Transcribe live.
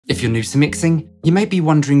If you're new to mixing, you may be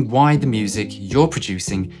wondering why the music you're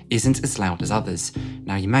producing isn't as loud as others.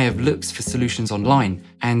 Now, you may have looked for solutions online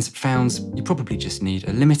and found you probably just need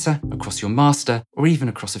a limiter across your master or even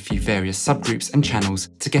across a few various subgroups and channels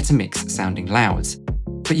to get a mix sounding loud.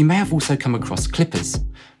 But you may have also come across clippers.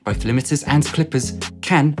 Both limiters and clippers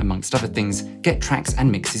can, amongst other things, get tracks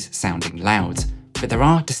and mixes sounding loud. But there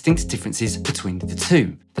are distinct differences between the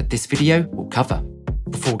two that this video will cover.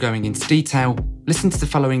 Before going into detail, listen to the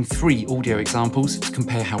following 3 audio examples to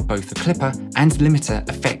compare how both the clipper and limiter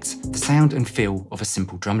affect the sound and feel of a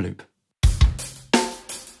simple drum loop.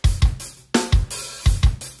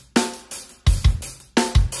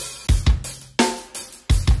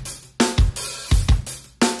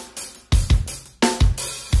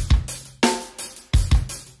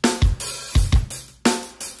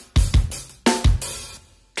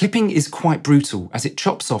 Clipping is quite brutal as it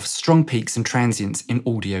chops off strong peaks and transients in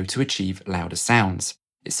audio to achieve louder sounds.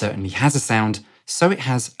 It certainly has a sound, so it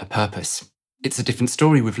has a purpose. It's a different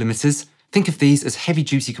story with limiters. Think of these as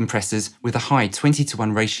heavy-duty compressors with a high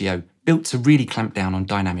 20:1 ratio built to really clamp down on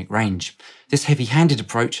dynamic range. This heavy-handed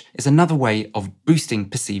approach is another way of boosting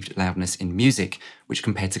perceived loudness in music, which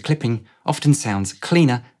compared to clipping often sounds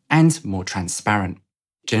cleaner and more transparent.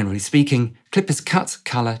 Generally speaking, clippers cut,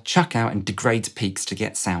 colour, chuck out and degrade peaks to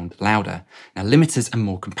get sound louder. Now, limiters are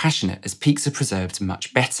more compassionate as peaks are preserved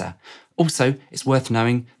much better. Also, it's worth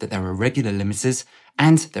knowing that there are regular limiters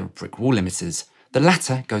and there are brick wall limiters. The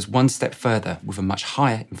latter goes one step further with a much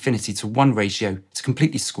higher infinity-to-1 ratio to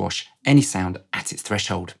completely squash any sound at its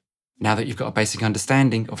threshold. Now that you've got a basic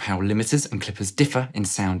understanding of how limiters and clippers differ in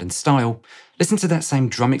sound and style, listen to that same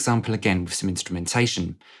drum example again with some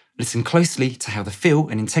instrumentation. Listen closely to how the feel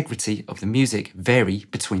and integrity of the music vary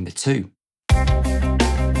between the two.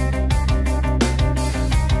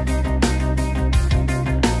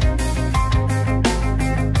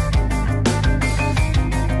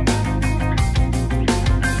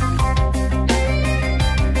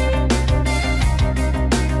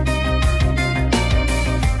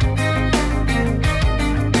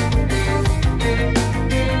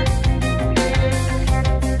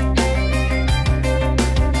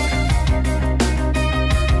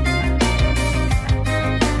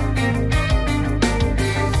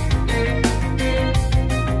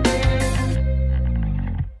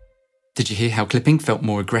 Did you hear how clipping felt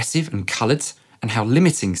more aggressive and coloured, and how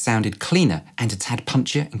limiting sounded cleaner and a tad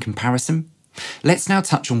punchier in comparison? Let's now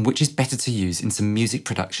touch on which is better to use in some music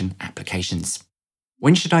production applications.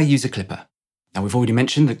 When should I use a clipper? Now, we've already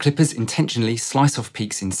mentioned that clippers intentionally slice off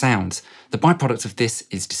peaks in sound. The byproduct of this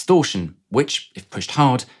is distortion, which, if pushed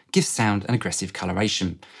hard, gives sound an aggressive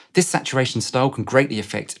coloration. This saturation style can greatly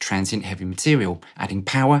affect transient heavy material, adding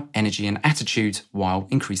power, energy and attitude while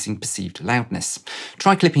increasing perceived loudness.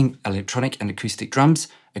 Try clipping electronic and acoustic drums,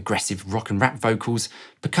 aggressive rock and rap vocals,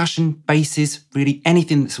 percussion, basses, really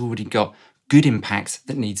anything that's already got good impact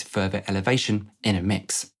that needs further elevation in a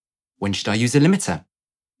mix. When should I use a limiter?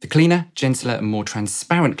 The cleaner, gentler and more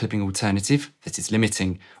transparent clipping alternative, that is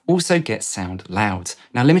limiting, also gets sound loud.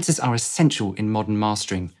 Now, limiters are essential in modern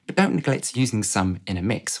mastering, but don't neglect using some in a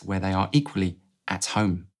mix where they are equally at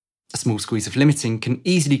home. A small squeeze of limiting can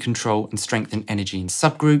easily control and strengthen energy in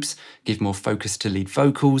subgroups, give more focus to lead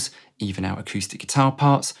vocals, even out acoustic guitar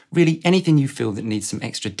parts, really anything you feel that needs some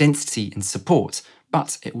extra density and support,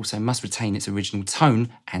 but it also must retain its original tone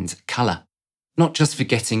and colour. Not just for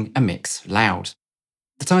getting a mix loud.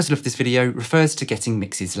 The title of this video refers to getting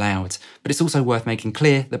mixes loud, but it's also worth making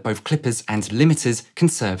clear that both clippers and limiters can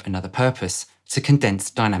serve another purpose, to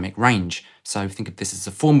condense dynamic range. So think of this as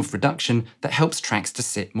a form of reduction that helps tracks to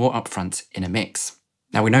sit more upfront in a mix.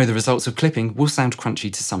 Now, we know the results of clipping will sound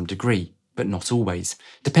crunchy to some degree, but not always.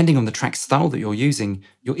 Depending on the track style that you're using,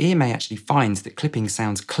 your ear may actually find that clipping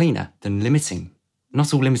sounds cleaner than limiting.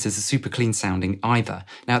 Not all limiters are super clean sounding either.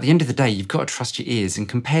 Now, at the end of the day, you've got to trust your ears and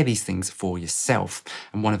compare these things for yourself.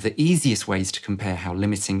 And one of the easiest ways to compare how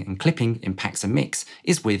limiting and clipping impacts a mix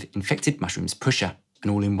is with Infected Mushrooms Pusher, an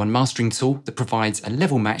all-in-one mastering tool that provides a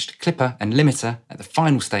level-matched clipper and limiter at the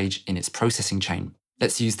final stage in its processing chain.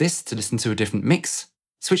 Let's use this to listen to a different mix,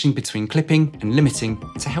 switching between clipping and limiting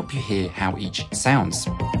to help you hear how each sounds.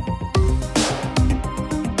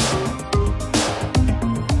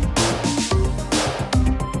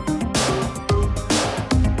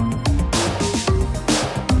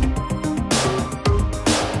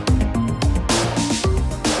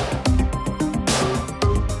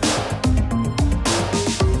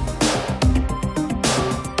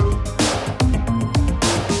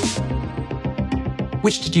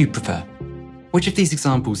 Which did you prefer? Which of these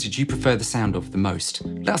examples did you prefer the sound of the most?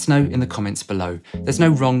 Let us know in the comments below. There's no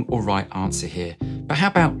wrong or right answer here. But how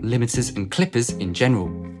about limiters and clippers in general?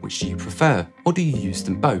 Which do you prefer, or do you use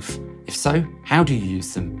them both? If so, how do you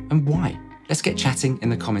use them and why? Let's get chatting in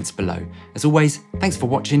the comments below. As always, thanks for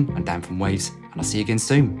watching. I'm Dan from Waves, and I'll see you again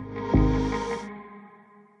soon.